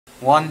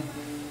1,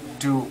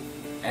 2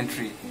 and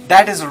 3.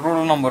 That is the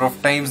total number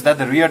of times that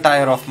the rear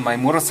tire of my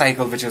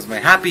motorcycle, which is my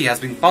Happy, has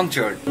been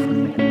punctured.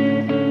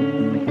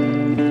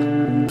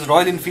 This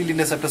Royal Enfield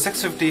Interceptor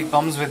 650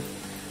 comes with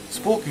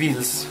spoke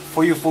wheels,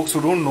 for you folks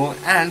who don't know,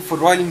 and for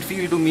Royal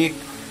Enfield to make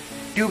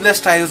tubeless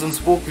tires and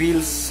spoke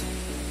wheels,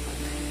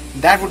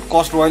 that would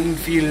cost Royal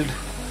Enfield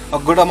a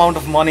good amount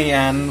of money,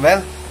 and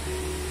well,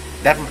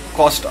 that would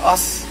cost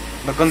us,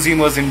 the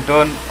consumers, in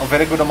turn a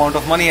very good amount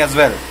of money as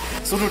well.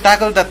 So to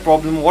tackle that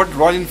problem, what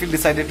Royal Enfield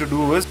decided to do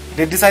was,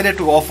 they decided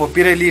to offer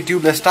Pirelli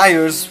tubeless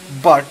tires,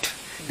 but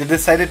they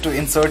decided to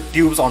insert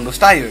tubes on those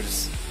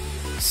tires.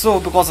 So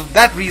because of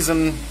that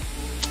reason,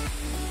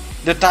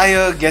 the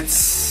tire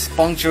gets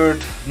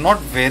punctured not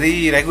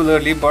very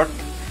regularly, but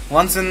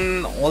once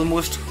in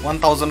almost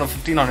 1000 or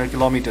 1500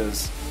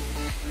 kilometers.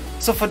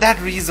 So for that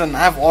reason,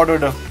 I've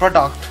ordered a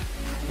product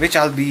which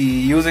I'll be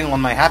using on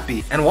my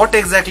Happy. And what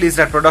exactly is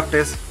that product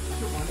is?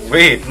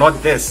 Wait,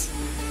 not this.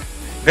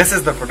 This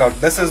is the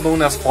product. This is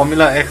known as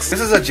Formula X.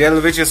 This is a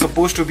gel which is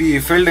supposed to be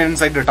filled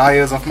inside the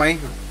tires of my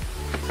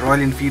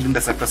Royal Enfield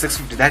Interceptor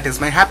 650. That is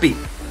my Happy.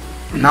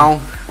 Now,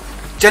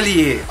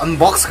 चलिए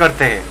unbox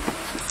करते हैं.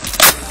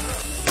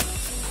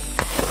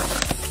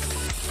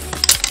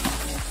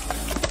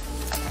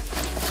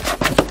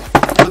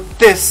 So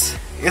this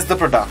is the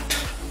product.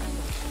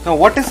 Now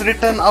what is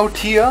written out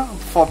here?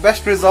 For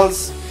best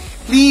results,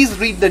 please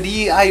read the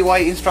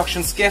DIY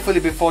instructions carefully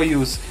before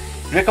use.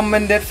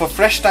 Recommended for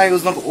fresh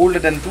tires not older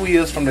than 2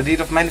 years from the date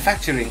of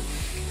manufacturing.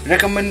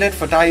 Recommended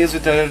for tires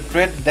with a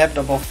tread depth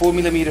above 4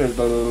 millimeters.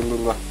 Blah, blah, blah,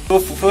 blah. So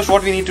first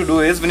what we need to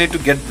do is we need to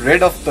get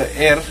rid of the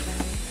air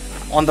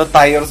on the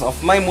tires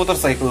of my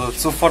motorcycle.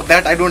 So for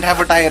that I don't have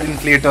a tire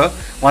inflator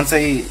once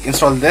I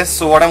install this.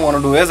 So what I'm going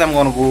to do is I'm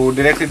going to go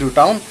directly to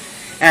town,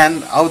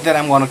 and out there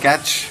I'm going to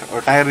catch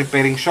a tire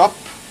repairing shop,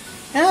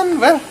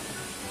 and well,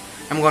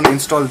 I'm going to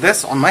install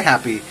this on my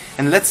Happy,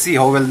 and let's see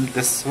how well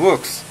this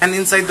works. And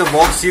inside the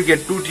box you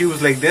get 2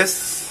 tubes like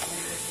this.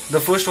 The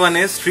first one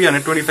is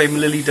 325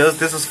 milliliters.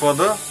 This is for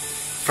the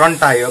front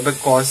tire,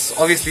 because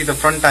obviously the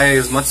front tire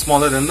is much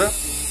smaller than the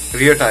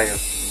rear tire.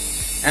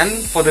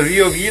 And for the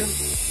rear wheel,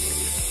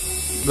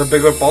 the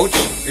bigger pouch,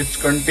 it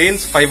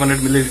contains 500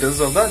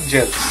 milliliters of the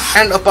gel.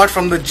 And apart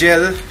from the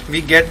gel, we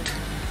get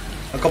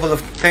a couple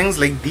of things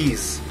like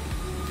these.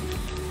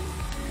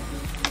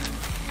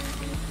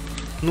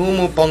 No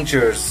more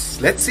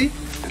punctures. Let's see.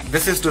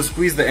 This is to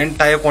squeeze the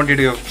entire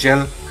quantity of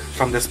gel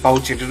from this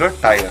pouch into the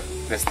tire.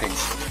 This thing.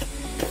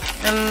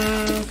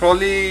 And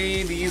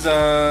probably these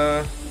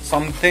are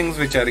some things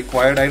which are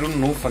required. I don't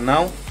know for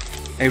now.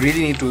 I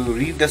really need to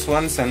read this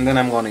once, and then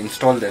I'm going to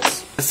install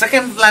this. The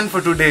second plan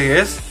for today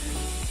is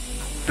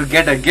to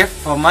get a gift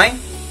for my,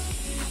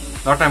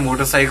 not my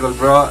motorcycle,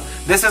 bro.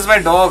 This is my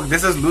dog.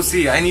 This is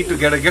Lucy. I need to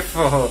get a gift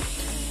for her.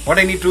 What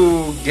I need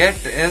to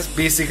get is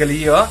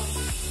basically a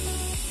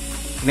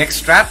neck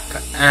strap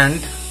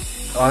and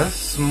a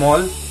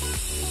small,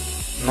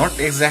 not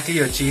exactly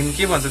a chain,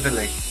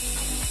 like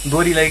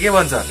dori like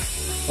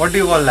what do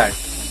you call that?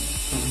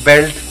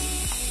 Belt,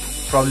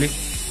 probably.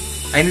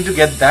 I need to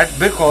get that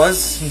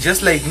because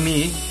just like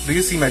me, do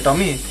you see my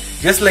tummy?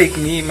 Just like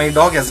me, my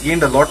dog has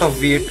gained a lot of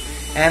weight,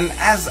 and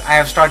as I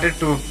have started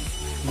to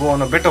go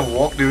on a bit of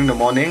walk during the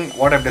morning,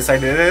 what I've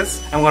decided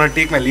is I'm gonna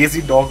take my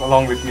lazy dog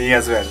along with me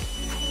as well.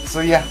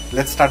 So yeah,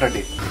 let's start our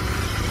day.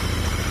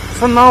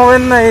 So now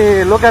when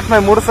I look at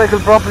my motorcycle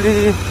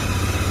properly,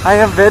 I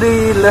have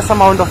very less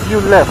amount of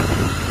fuel left,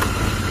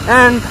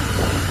 and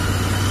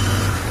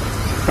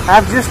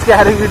I've just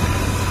carried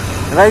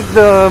like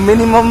the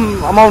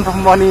minimum amount of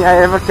money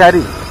I ever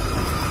carry.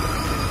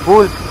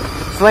 Cool.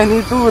 So I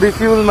need to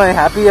refuel my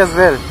Happy as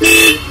well.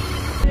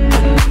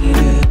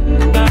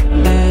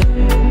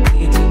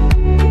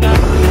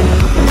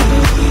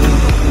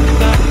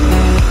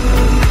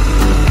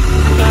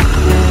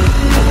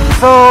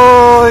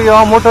 So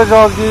your motor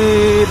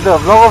jockey, the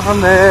vlogger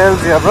from the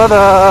hills, your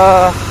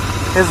brother,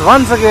 is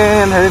once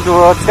again heading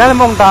towards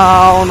Kalimpong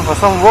town for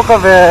some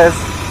work-a-ways,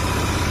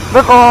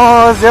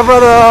 because your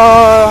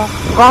brother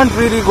can't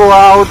really go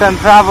out and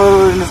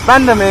travel in this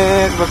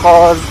pandemic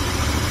because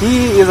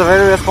he is a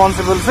very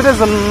responsible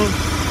citizen.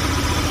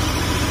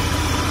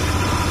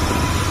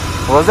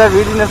 Was that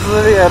really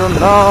necessary? I don't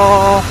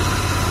know.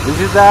 It's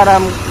just that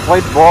I'm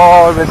quite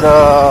bored with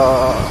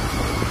the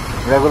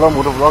regular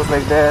motor vlogs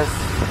like this.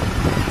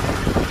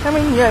 I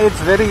mean, yeah,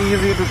 it's very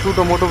easy to shoot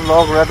a motor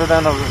vlog rather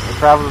than a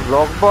travel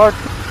vlog, but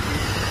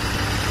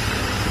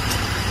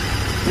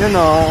you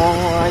know,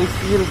 I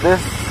feel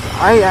this.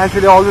 I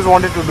actually always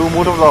wanted to do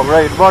motor vlog,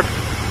 right? But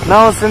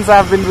now since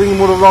I've been doing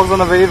motor vlogs on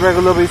a very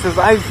regular basis,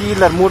 I feel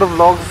that motor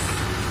vlogs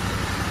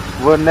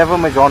were never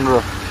my genre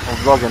of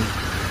vlogging.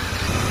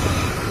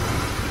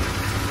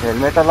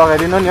 Helmet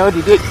लगाइदिनु नि हो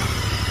दिदी.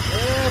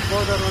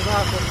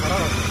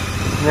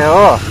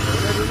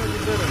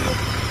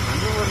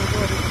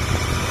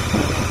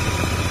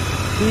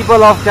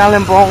 People of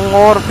Kalimpong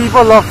or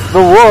people of the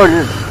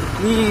world,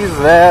 please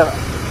wear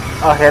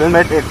a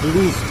helmet at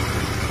least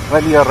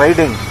while you are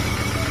riding.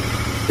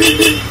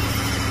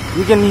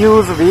 You can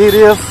use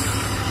various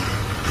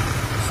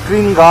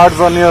screen guards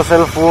on your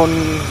cell phone,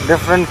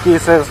 different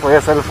cases for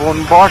your cell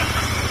phone, but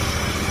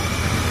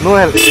no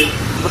helmet.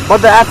 But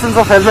the absence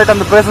of helmet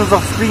and the presence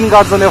of screen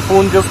guards on your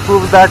phone just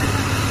proves that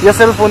your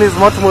cell phone is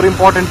much more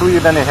important to you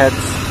than your heads.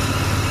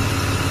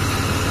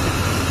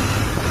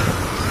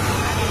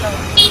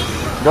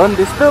 Don't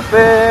be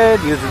stupid,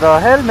 use the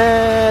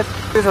helmet.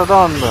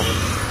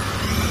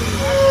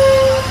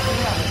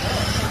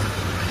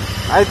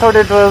 I thought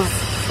it was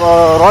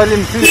Royal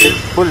Enfield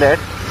Bullet,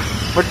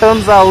 but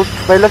turns out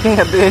by looking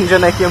at the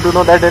engine I came to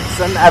know that it's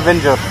an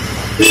Avenger.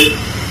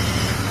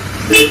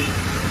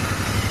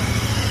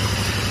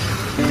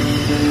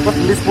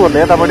 Police pole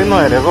hai, tabadi no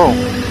hai go.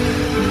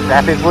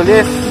 Traffic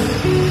police.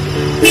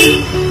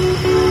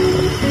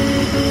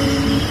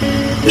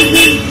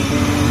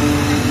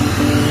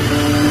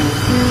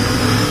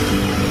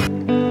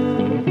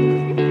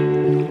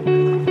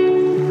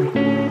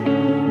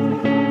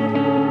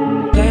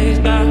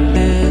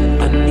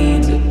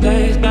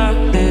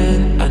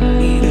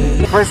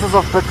 The prices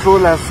of petrol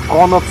has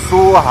gone up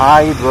so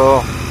high,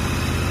 bro.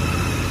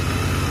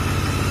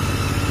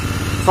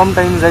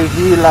 Sometimes I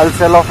feel I'll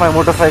sell off my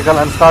motorcycle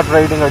and start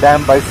riding a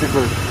damn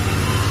bicycle,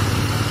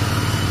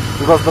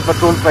 because the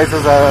petrol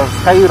prices have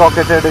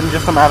skyrocketed in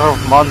just a matter of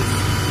months.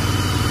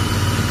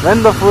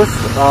 When the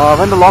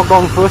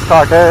lockdown first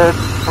started,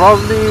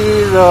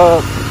 probably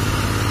the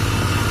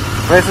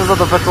prices of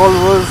the petrol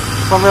was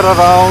somewhere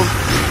around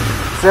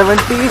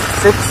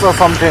 76 or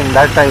something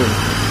that time,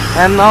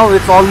 and now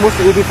it's almost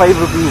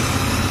 85 rupees.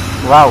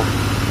 Wow!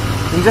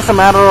 In just a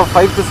matter of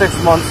 5 to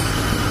 6 months,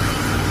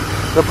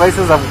 the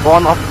prices have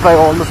gone up by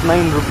almost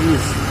 9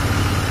 rupees.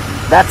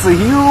 That's a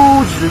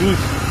huge leap.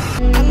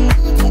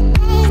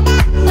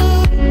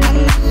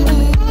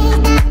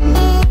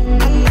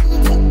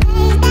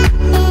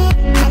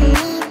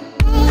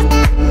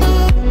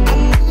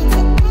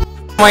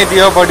 My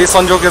dear buddy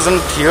Sanjog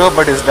isn't here,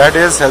 but his dad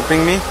is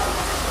helping me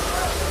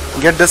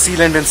get the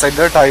sealant inside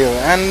the tire.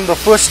 And the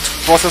first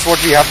process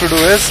what we have to do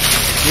is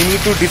we need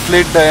to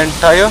deflate the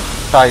entire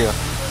tire.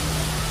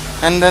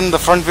 And then the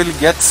front wheel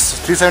gets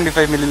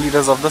 375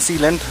 milliliters of the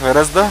sealant,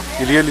 whereas the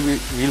rear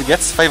wheel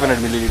gets 500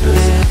 milliliters.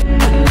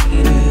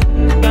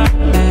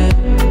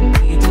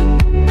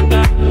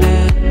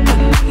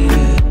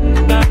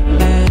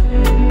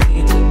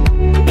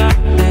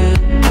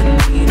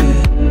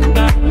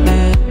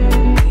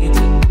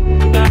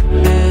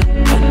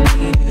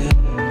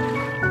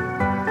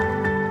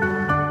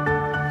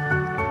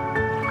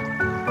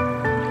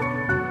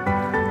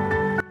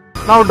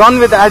 Now done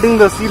with adding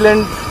the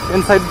sealant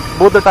inside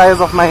both the tires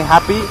of my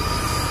Happy.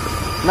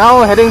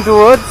 Now heading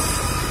towards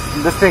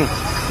this thing,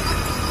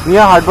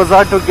 near Hard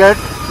Bazaar, to get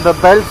the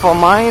belt for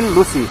my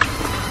Lucy.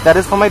 That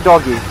is for my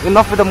doggy.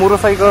 Enough with the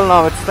motorcycle,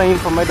 now it's time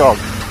for my dog.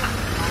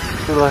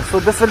 So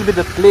this will be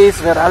the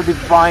place where I'll be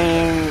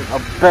buying a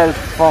belt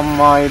for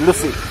my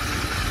Lucy.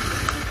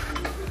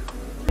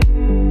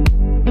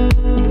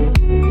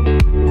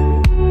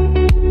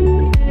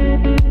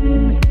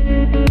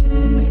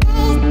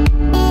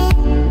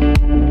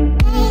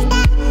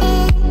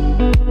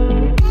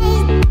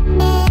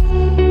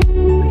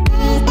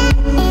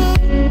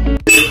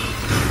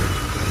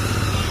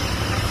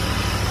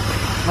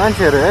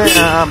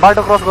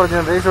 Bato cross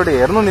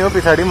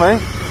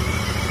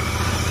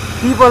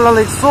people are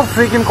like so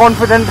freaking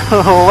confident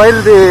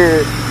while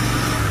they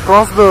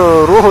cross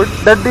the road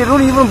that they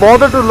don't even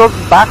bother to look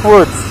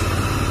backwards.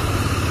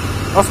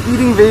 A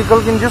speeding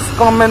vehicle can just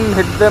come and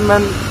hit them,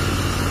 and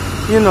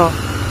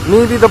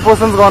maybe the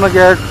person's gonna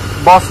get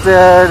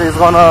busted, is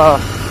gonna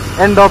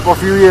end up a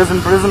few years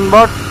in prison,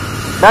 but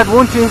that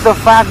won't change the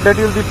fact that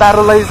you'll be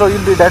paralyzed or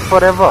you'll be dead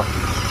forever.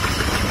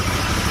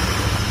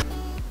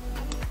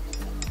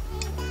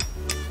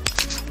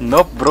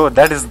 Nope, bro,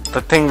 that is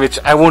the thing which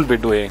I won't be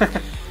doing.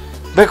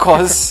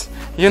 Because,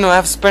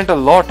 I've spent a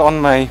lot on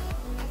my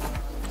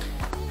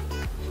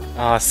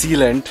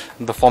sealant,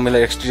 the Formula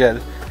X gel,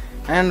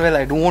 and well,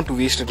 I don't want to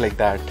waste it like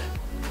that.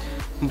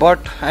 But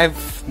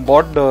I've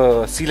bought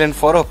the sealant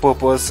for a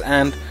purpose,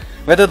 and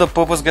whether the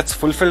purpose gets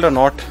fulfilled or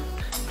not,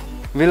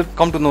 we'll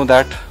come to know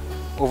that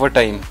over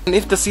time. And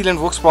if the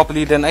sealant works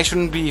properly, then I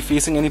shouldn't be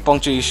facing any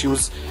puncture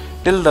issues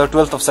till the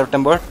 12th of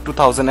September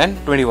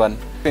 2021.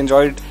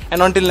 Enjoyed,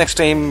 and until next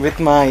time, with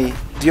my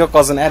dear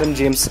cousin Adam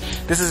James,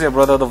 this is your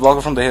brother, the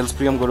vlogger from the hills,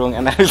 PRIYAM GURUNG,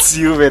 and I will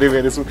see you very,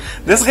 very soon.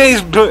 This guy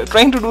is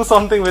trying to do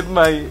something with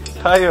my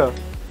tire.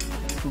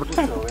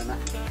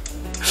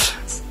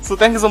 So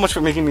thank you so much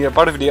for making me a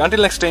part of the day.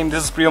 Until next time,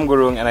 this is PRIYAM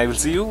GURUNG, and I will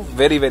see you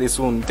very, very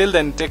soon. Till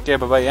then, take care,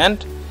 bye bye,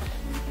 and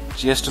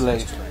cheers to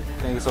life.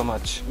 Thank you so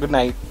much. Good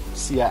night.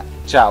 See ya.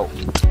 Ciao.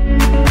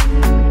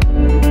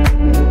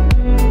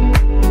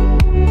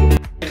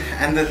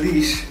 And the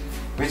leash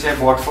which I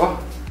bought for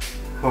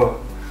her,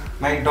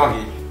 my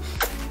doggy.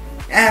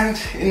 And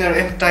in her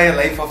entire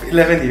life of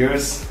 11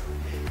 years,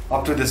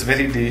 up to this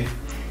very day,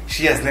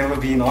 she has never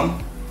been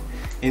on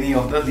any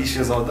of the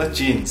leashes or the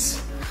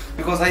chains,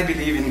 because I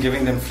believe in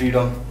giving them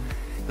freedom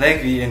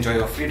like we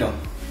enjoy our freedom.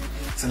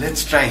 So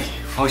let's try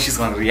how she's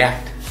gonna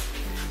react.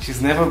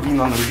 She's never been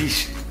on a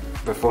leash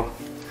before.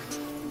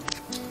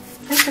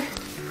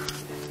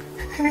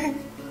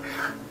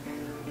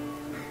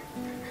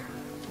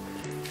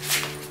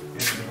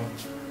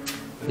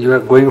 You are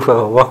going for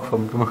a walk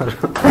from tomorrow.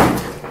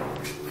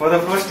 For the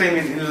first time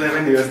in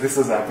 11 years this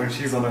has happened.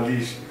 She's on a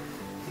leash.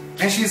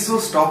 And she's so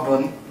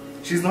stubborn.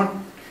 She's not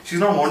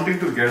wanting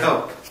to get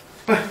up.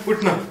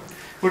 Put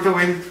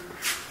her in.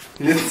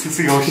 Let's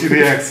see how she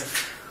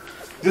reacts.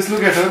 Just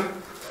look at her.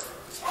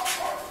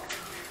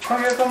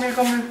 Come here.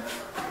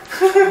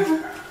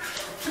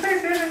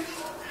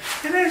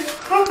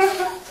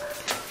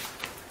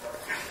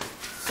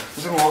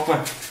 Just walk,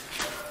 man.